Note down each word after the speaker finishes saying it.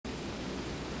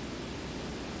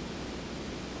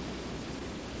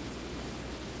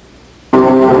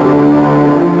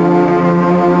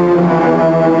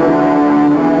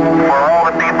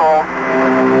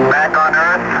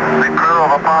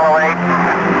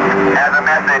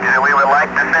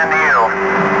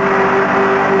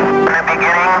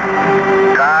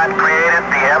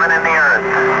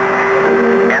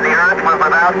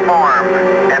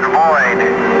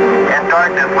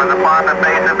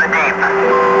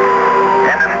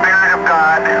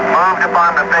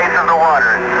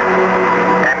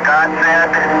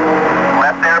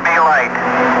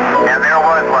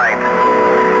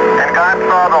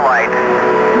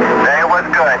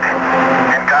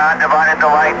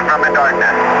from the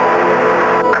darkness.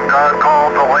 And God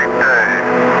called the light day.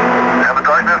 And the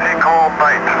darkness he called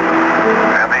night.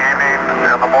 And the evening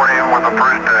and the morning were the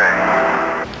first day.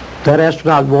 That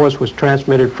astronaut voice was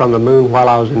transmitted from the moon while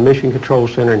I was in Mission Control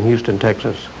Center in Houston,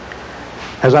 Texas.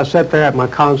 As I sat there at my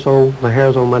console, the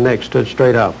hairs on my neck stood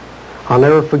straight up. I'll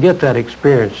never forget that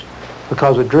experience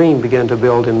because a dream began to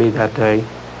build in me that day.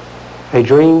 A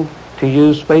dream to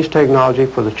use space technology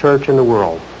for the church and the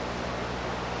world.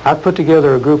 I put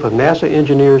together a group of NASA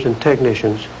engineers and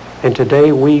technicians, and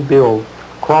today we build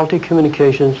quality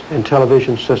communications and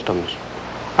television systems.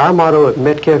 Our motto at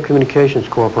Metcalf Communications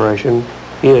Corporation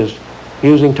is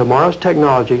using tomorrow's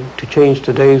technology to change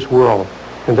today's world,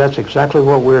 and that's exactly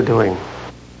what we're doing.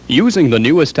 Using the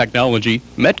newest technology,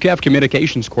 Metcalf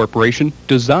Communications Corporation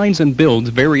designs and builds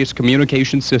various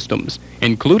communication systems,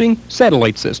 including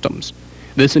satellite systems.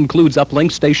 This includes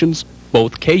uplink stations,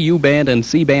 both Ku-band and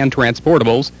C-band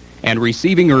transportables, and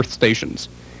receiving earth stations.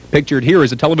 Pictured here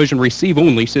is a television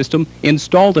receive-only system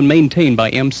installed and maintained by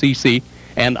MCC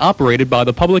and operated by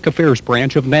the Public Affairs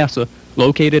Branch of NASA,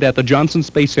 located at the Johnson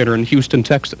Space Center in Houston,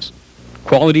 Texas.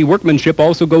 Quality workmanship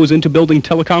also goes into building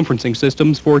teleconferencing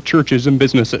systems for churches and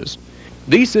businesses.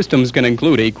 These systems can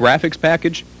include a graphics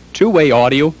package, two-way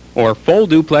audio, or full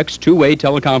duplex two-way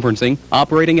teleconferencing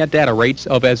operating at data rates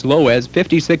of as low as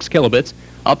 56 kilobits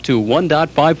up to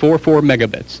 1.544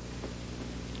 megabits.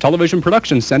 Television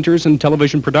production centers and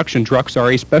television production trucks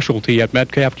are a specialty at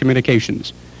Metcalf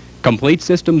Communications. Complete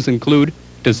systems include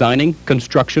designing,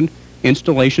 construction,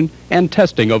 installation, and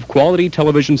testing of quality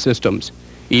television systems.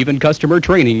 Even customer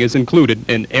training is included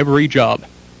in every job.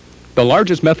 The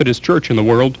largest Methodist church in the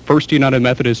world, First United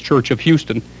Methodist Church of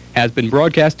Houston, has been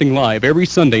broadcasting live every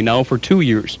Sunday now for 2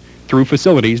 years through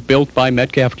facilities built by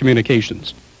Metcalf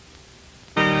Communications.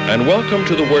 And welcome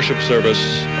to the worship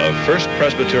service of First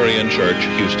Presbyterian Church,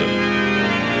 Houston.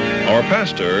 Our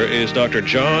pastor is Dr.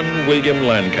 John William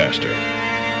Lancaster.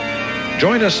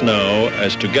 Join us now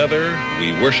as together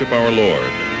we worship our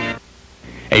Lord.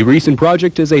 A recent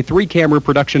project is a 3-camera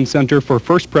production center for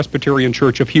First Presbyterian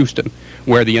Church of Houston,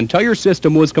 where the entire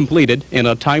system was completed in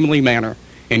a timely manner,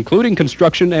 including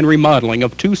construction and remodeling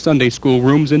of 2 Sunday school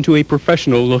rooms into a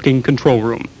professional-looking control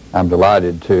room. I'm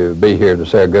delighted to be here to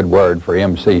say a good word for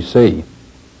MCC,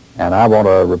 and I want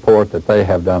to report that they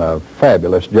have done a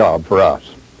fabulous job for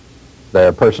us.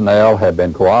 Their personnel have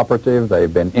been cooperative,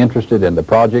 they've been interested in the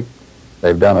project,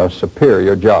 they've done a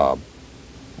superior job.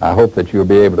 I hope that you'll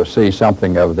be able to see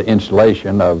something of the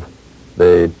installation of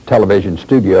the television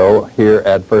studio here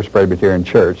at First Presbyterian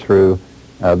Church through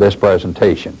this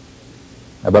presentation.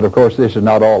 But of course, this is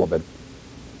not all of it.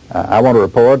 I want to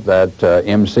report that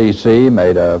MCC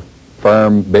made a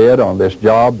firm bid on this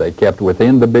job. They kept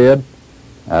within the bid.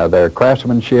 Their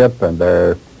craftsmanship and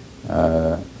their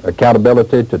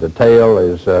accountability to detail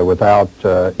is without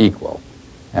equal.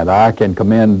 And I can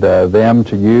commend them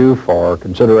to you for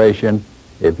consideration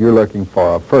if you're looking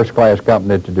for a first-class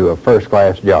company to do a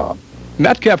first-class job.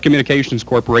 Metcalf Communications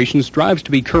Corporation strives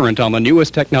to be current on the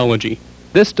newest technology.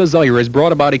 This desire has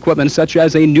brought about equipment such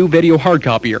as a new video hard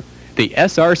copier, the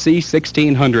SRC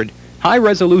 1600,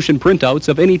 high-resolution printouts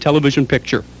of any television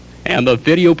picture, and the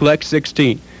Videoplex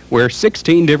 16, where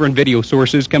 16 different video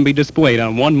sources can be displayed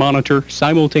on one monitor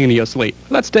simultaneously.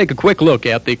 Let's take a quick look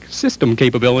at the system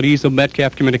capabilities of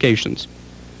Metcalf Communications.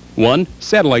 1.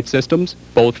 Satellite systems,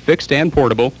 both fixed and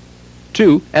portable.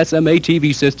 2. SMA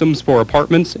TV systems for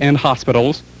apartments and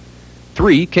hospitals.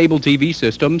 3. Cable TV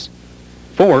systems.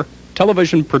 4.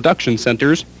 Television production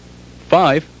centers.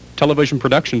 5. Television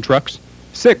production trucks.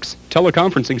 6.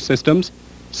 Teleconferencing systems.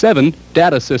 7.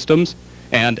 Data systems.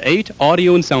 And 8.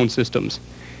 Audio and sound systems.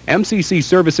 MCC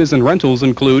services and rentals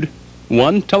include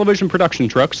 1. Television production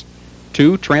trucks.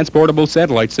 2. Transportable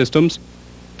satellite systems.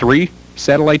 3.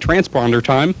 Satellite transponder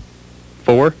time.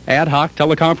 4. Ad hoc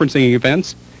teleconferencing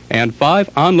events. And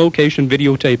 5. On-location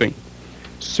videotaping.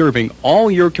 Serving all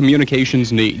your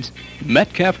communications needs,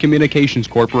 Metcalf Communications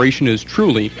Corporation is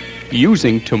truly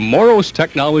using tomorrow's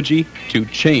technology to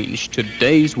change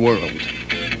today's world.